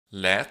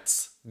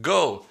Let's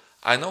go!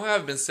 I know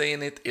I've been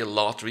saying it a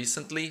lot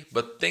recently,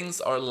 but things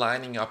are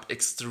lining up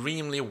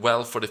extremely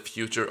well for the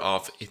future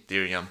of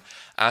Ethereum.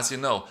 As you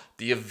know,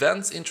 the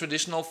events in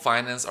traditional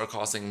finance are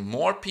causing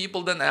more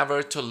people than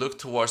ever to look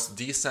towards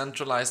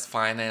decentralized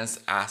finance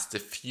as the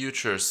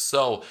future.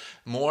 So,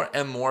 more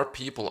and more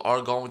people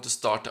are going to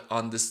start to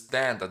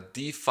understand that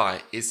DeFi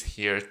is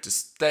here to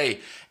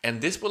stay.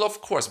 And this will, of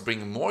course,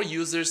 bring more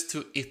users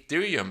to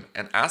Ethereum.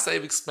 And as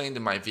I've explained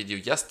in my video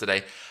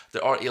yesterday,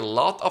 there are a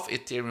lot of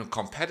Ethereum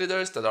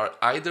competitors that are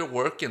either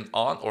working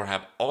on or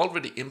have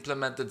already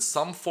implemented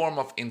some form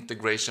of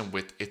integration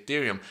with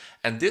Ethereum.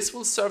 And this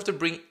will serve to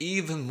bring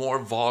even more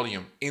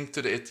volume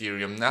into the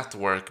Ethereum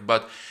network.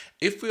 But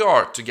if we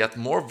are to get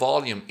more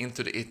volume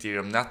into the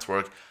Ethereum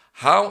network,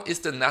 how is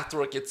the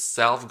network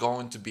itself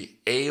going to be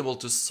able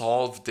to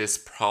solve this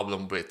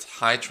problem with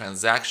high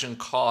transaction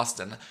cost?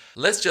 And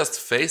let's just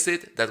face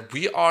it that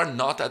we are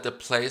not at the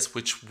place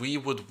which we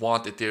would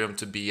want Ethereum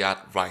to be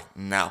at right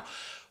now.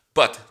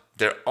 But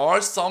there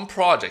are some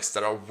projects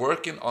that are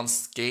working on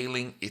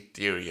scaling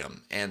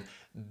Ethereum, and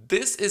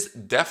this is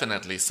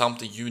definitely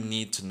something you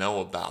need to know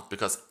about,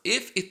 because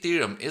if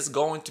Ethereum is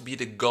going to be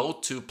the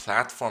go-to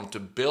platform to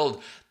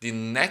build the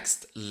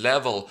next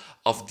level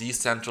of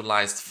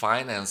decentralized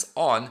finance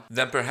on,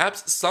 then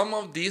perhaps some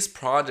of these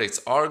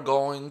projects are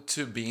going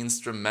to be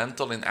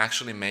instrumental in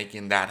actually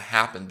making that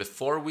happen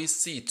before we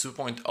see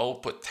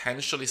 2.0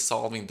 potentially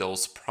solving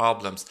those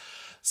problems.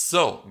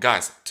 So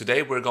guys,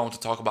 today we're going to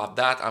talk about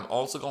that. I'm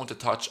also going to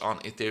touch on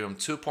Ethereum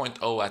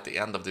 2.0 at the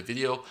end of the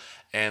video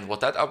and what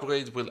that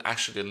upgrade will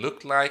actually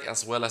look like,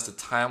 as well as the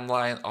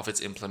timeline of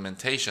its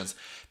implementations,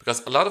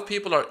 because a lot of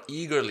people are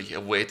eagerly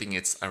awaiting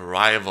its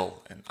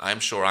arrival, and I'm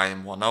sure I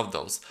am one of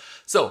those.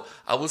 So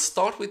I will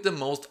start with the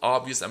most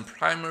obvious and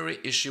primary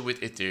issue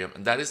with Ethereum,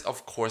 and that is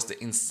of course the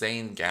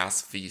insane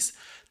gas fees.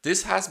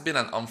 This has been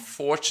an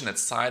unfortunate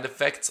side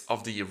effect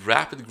of the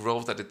rapid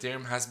growth that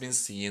Ethereum has been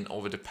seeing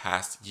over the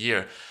past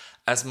year.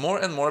 As more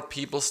and more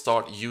people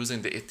start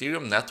using the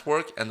Ethereum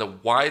network and the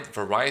wide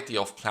variety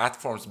of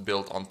platforms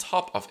built on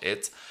top of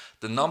it,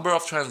 the number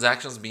of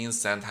transactions being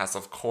sent has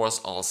of course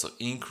also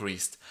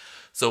increased.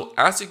 So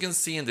as you can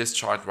see in this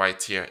chart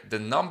right here, the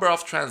number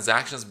of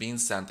transactions being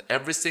sent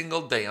every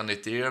single day on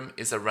Ethereum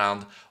is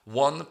around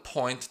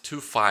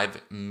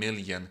 1.25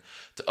 million.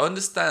 To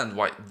understand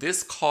why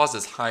this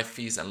causes high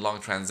fees and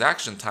long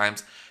transaction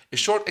times, a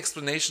short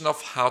explanation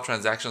of how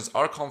transactions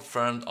are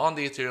confirmed on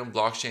the Ethereum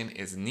blockchain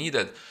is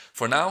needed.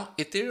 For now,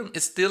 Ethereum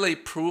is still a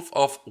proof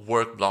of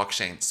work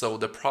blockchain, so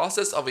the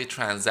process of a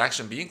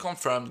transaction being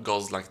confirmed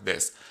goes like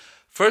this.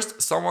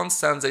 First, someone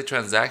sends a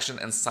transaction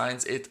and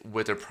signs it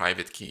with their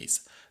private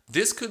keys.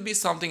 This could be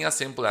something as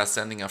simple as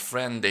sending a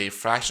friend a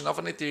fraction of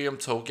an Ethereum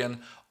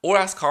token, or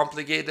as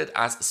complicated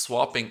as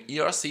swapping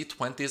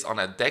ERC20s on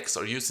a DEX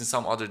or using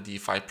some other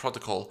DeFi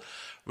protocol.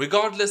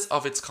 Regardless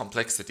of its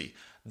complexity,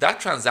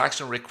 that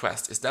transaction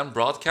request is then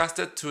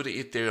broadcasted to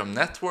the Ethereum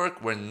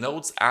network, where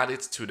nodes add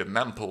it to the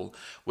mempool,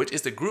 which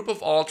is the group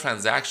of all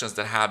transactions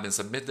that have been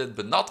submitted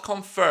but not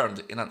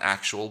confirmed in an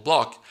actual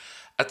block.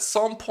 At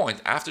some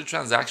point after the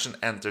transaction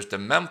enters the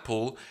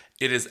mempool,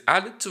 it is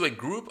added to a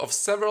group of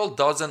several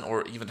dozen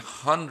or even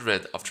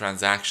hundred of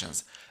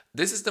transactions.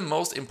 This is the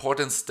most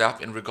important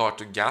step in regard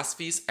to gas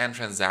fees and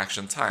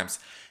transaction times.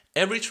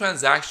 Every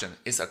transaction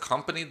is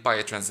accompanied by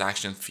a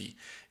transaction fee.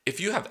 If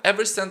you have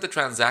ever sent a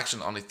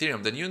transaction on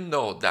Ethereum, then you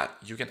know that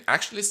you can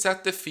actually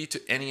set the fee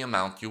to any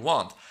amount you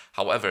want.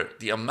 However,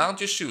 the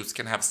amount you choose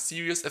can have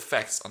serious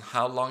effects on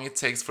how long it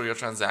takes for your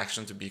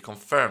transaction to be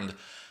confirmed,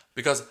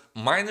 because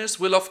miners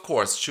will of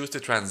course choose the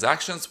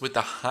transactions with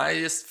the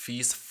highest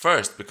fees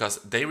first, because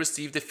they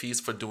receive the fees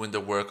for doing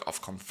the work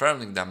of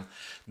confirming them.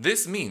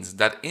 This means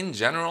that in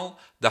general,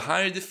 the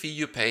higher the fee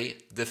you pay,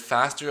 the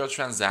faster your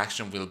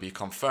transaction will be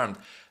confirmed.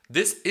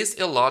 This is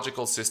a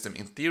logical system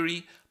in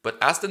theory, but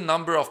as the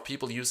number of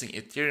people using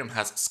Ethereum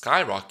has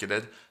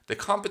skyrocketed, the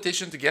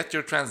competition to get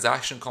your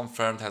transaction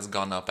confirmed has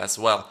gone up as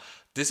well.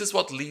 This is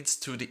what leads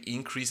to the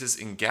increases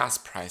in gas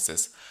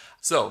prices.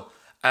 So,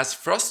 as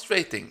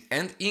frustrating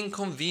and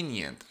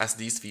inconvenient as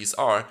these fees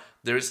are,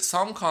 there is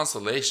some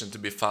consolation to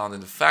be found in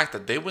the fact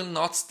that they will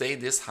not stay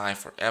this high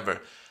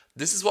forever.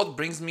 This is what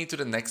brings me to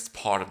the next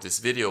part of this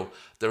video.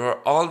 There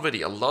are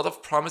already a lot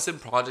of promising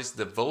projects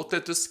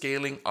devoted to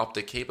scaling up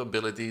the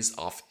capabilities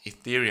of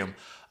Ethereum.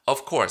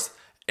 Of course,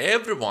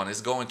 everyone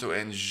is going to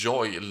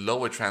enjoy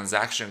lower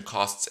transaction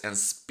costs and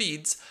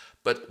speeds,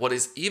 but what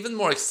is even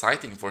more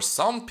exciting for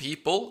some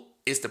people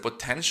is the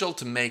potential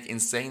to make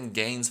insane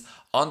gains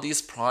on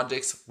these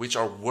projects which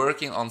are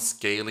working on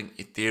scaling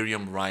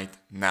Ethereum right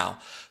now.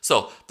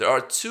 So there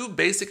are two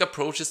basic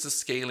approaches to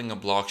scaling a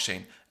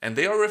blockchain, and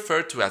they are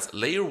referred to as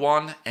layer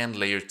 1 and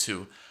layer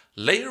 2.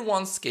 Layer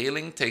 1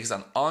 scaling takes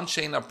an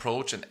on-chain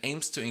approach and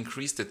aims to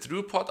increase the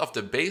throughput of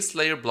the base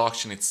layer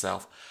blockchain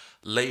itself.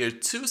 Layer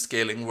 2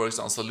 scaling works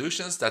on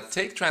solutions that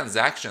take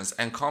transactions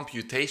and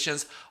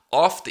computations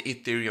off the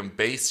Ethereum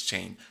base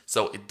chain,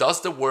 so it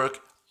does the work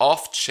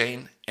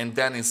off-chain and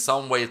then in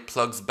some way it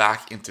plugs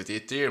back into the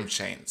Ethereum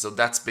chain. So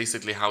that's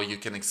basically how you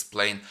can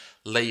explain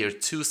layer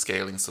 2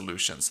 scaling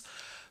solutions.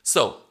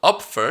 So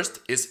up first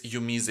is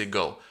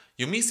Omisego.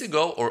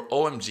 Omisego, or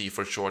OMG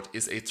for short,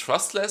 is a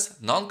trustless,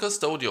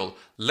 non-custodial,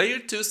 layer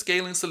 2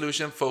 scaling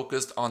solution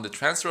focused on the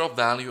transfer of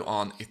value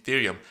on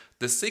Ethereum.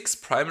 The 6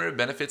 primary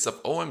benefits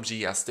of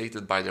OMG as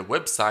stated by their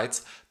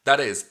websites, that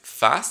is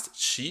fast,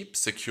 cheap,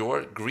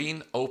 secure,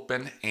 green,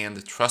 open,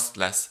 and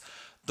trustless.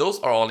 Those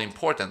are all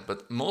important,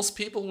 but most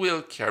people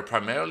will care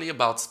primarily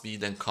about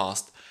speed and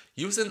cost.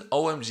 Using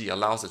OMG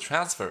allows the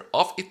transfer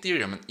of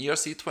Ethereum and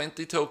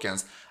ERC20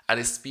 tokens at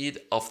a speed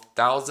of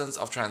thousands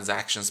of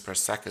transactions per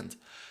second.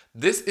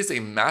 This is a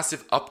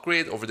massive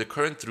upgrade over the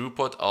current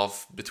throughput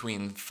of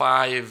between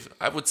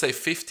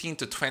 15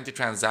 to 20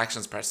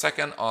 transactions per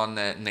second on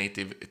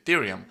native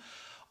Ethereum.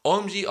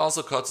 OMG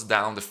also cuts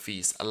down the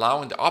fees,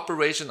 allowing the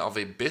operation of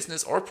a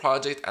business or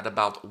project at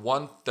about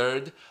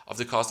 1/3 of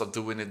the cost of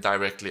doing it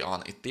directly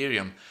on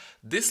Ethereum.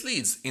 This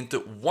leads into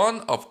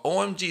one of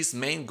OMG's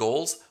main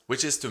goals,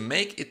 which is to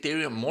make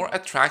Ethereum more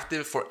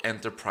attractive for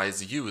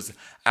enterprise use.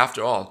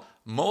 After all,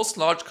 most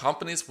large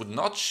companies would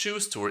not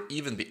choose to or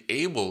even be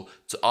able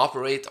to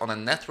operate on a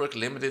network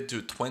limited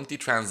to 20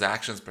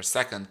 transactions per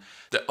second.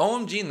 The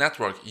OMG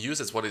network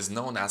uses what is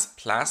known as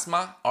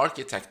plasma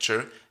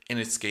architecture in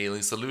its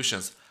scaling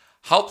solutions.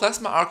 How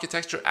plasma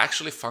architecture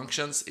actually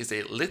functions is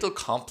a little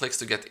complex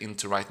to get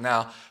into right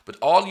now, but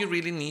all you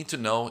really need to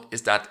know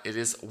is that it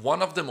is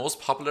one of the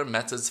most popular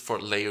methods for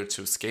layer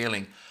 2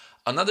 scaling.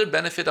 Another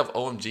benefit of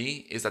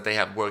OMG is that they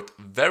have worked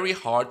very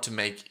hard to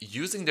make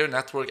using their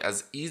network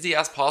as easy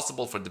as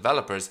possible for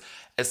developers,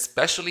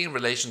 especially in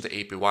relation to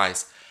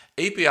APIs.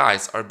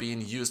 APIs are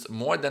being used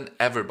more than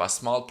ever by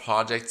small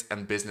projects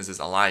and businesses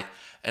alike,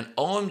 and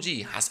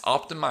OMG has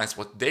optimized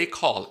what they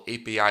call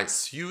API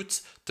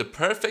suites to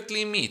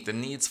perfectly meet the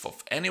needs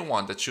of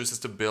anyone that chooses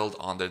to build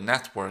on their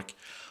network.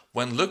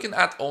 When looking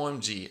at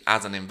OMG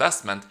as an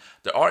investment,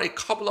 there are a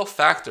couple of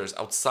factors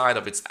outside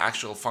of its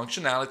actual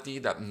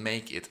functionality that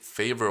make it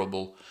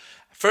favorable.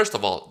 First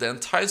of all, the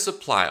entire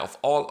supply of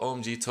all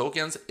OMG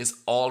tokens is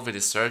already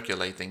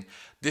circulating.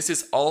 This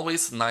is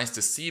always nice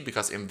to see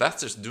because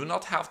investors do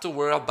not have to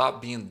worry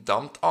about being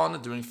dumped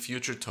on during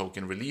future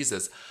token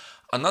releases.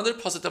 Another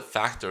positive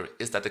factor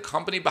is that the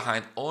company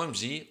behind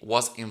OMG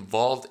was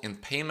involved in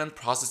payment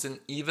processing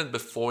even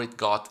before it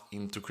got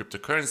into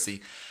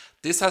cryptocurrency.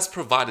 This has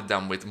provided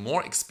them with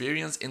more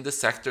experience in the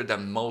sector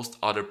than most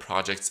other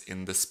projects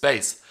in the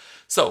space.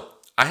 So,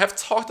 I have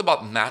talked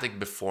about Matic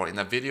before in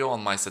a video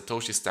on my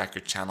Satoshi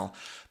Stacker channel,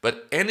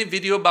 but any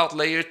video about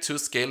layer 2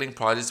 scaling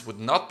projects would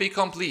not be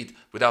complete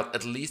without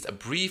at least a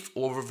brief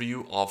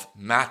overview of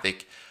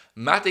Matic.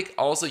 Matic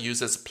also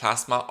uses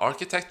plasma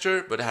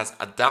architecture but has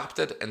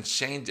adapted and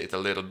changed it a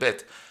little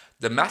bit.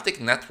 The Matic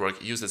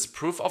network uses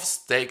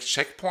proof-of-stake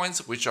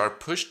checkpoints which are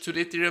pushed to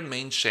the Ethereum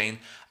main chain,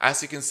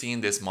 as you can see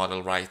in this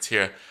model right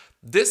here.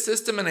 This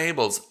system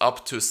enables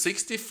up to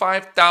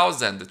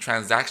 65,000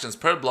 transactions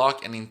per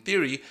block and in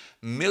theory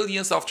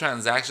millions of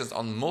transactions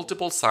on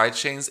multiple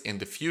sidechains in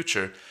the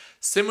future.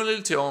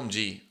 Similarly to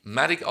OMG,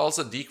 Matic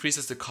also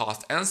decreases the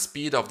cost and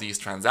speed of these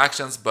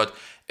transactions, but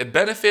a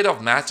benefit of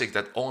Matic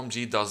that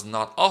OMG does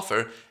not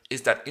offer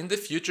is that in the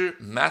future,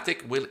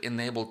 Matic will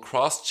enable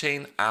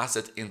cross-chain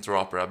asset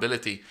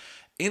interoperability.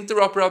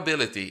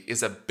 Interoperability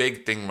is a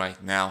big thing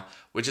right now,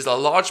 which is a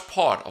large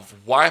part of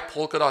why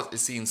Polkadot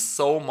is seeing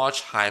so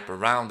much hype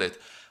around it.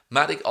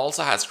 Matic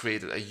also has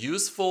created a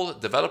useful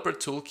developer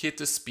toolkit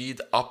to speed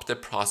up the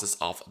process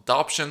of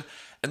adoption.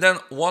 And then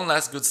one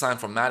last good sign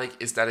from Matic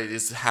is that it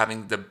is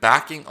having the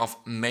backing of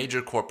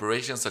major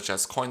corporations such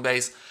as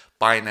Coinbase,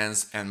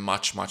 Binance, and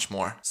much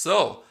more.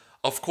 So,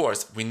 of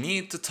course, we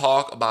need to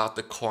talk about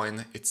the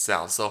coin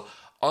itself. So,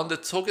 on the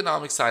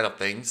tokenomics side of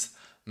things,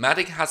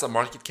 Matic has a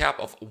market cap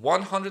of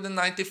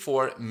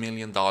 $194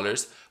 million,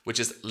 which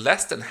is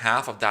less than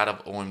half of that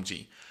of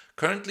OMG.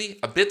 Currently,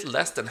 a bit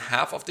less than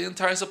half of the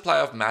entire supply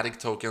of Matic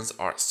tokens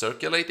are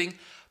circulating,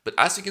 but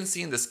as you can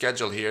see in the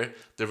schedule here,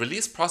 the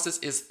release process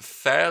is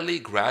fairly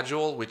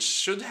gradual, which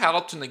should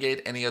help to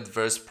negate any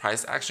adverse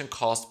price action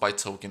caused by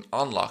token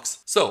unlocks.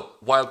 So,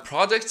 while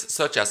projects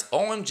such as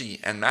OMG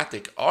and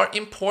Matic are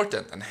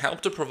important and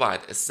help to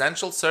provide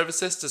essential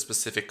services to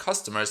specific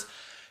customers,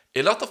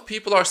 a lot of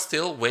people are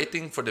still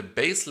waiting for the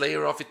base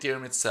layer of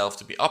Ethereum itself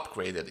to be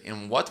upgraded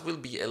in what will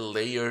be a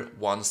layer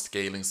 1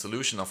 scaling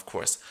solution, of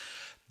course.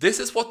 This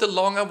is what the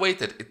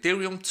long-awaited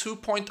Ethereum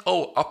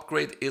 2.0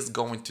 upgrade is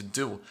going to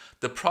do.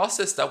 The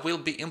process that will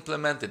be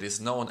implemented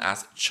is known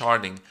as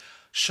sharding.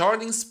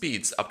 Sharding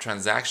speeds up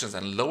transactions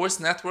and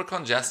lowers network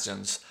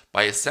congestions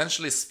by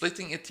essentially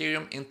splitting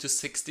Ethereum into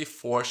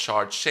 64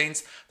 shard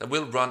chains that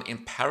will run in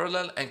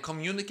parallel and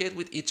communicate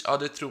with each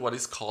other through what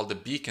is called the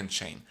beacon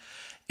chain.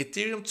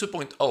 Ethereum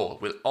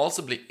 2.0 will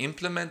also be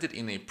implemented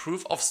in a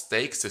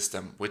proof-of-stake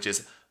system, which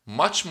is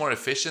much more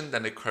efficient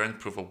than the current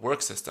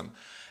proof-of-work system.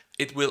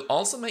 It will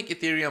also make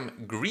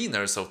Ethereum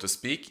greener, so to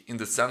speak, in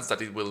the sense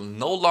that it will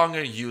no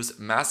longer use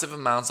massive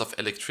amounts of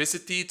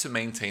electricity to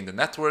maintain the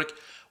network,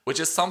 which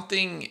is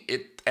something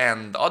it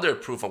and other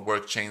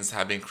proof-of-work chains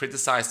have been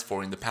criticized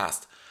for in the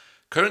past.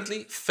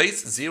 Currently,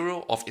 phase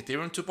 0 of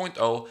Ethereum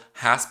 2.0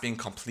 has been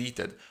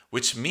completed,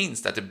 which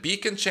means that the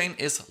beacon chain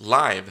is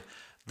live.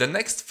 The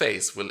next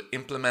phase will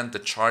implement the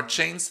chart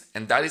chains,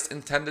 and that is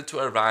intended to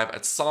arrive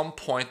at some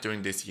point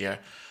during this year.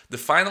 The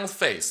final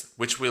phase,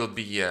 which will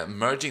be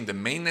merging the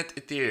mainnet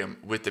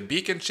Ethereum with the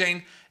beacon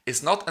chain,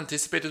 is not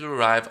anticipated to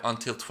arrive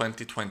until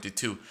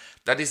 2022.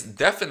 That is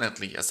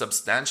definitely a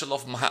substantial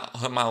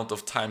amount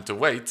of time to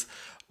wait,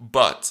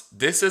 but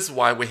this is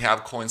why we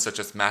have coins such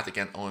as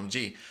Matic and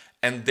OMG.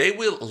 And they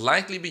will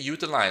likely be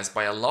utilized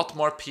by a lot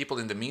more people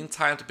in the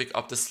meantime to pick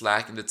up the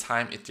slack in the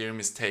time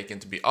Ethereum is taken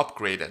to be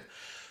upgraded.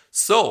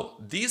 So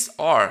these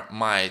are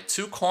my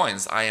 2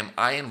 coins I am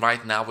eyeing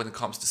right now when it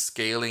comes to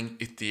scaling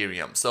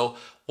Ethereum. So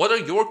what are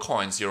your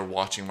coins you're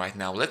watching right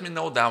now? Let me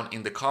know down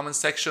in the comment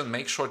section.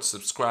 Make sure to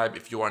subscribe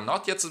if you are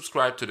not yet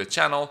subscribed to the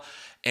channel.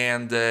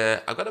 And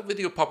I've got a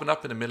video popping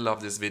up in the middle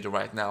of this video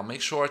right now.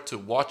 Make sure to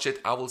watch it.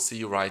 I will see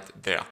you right there.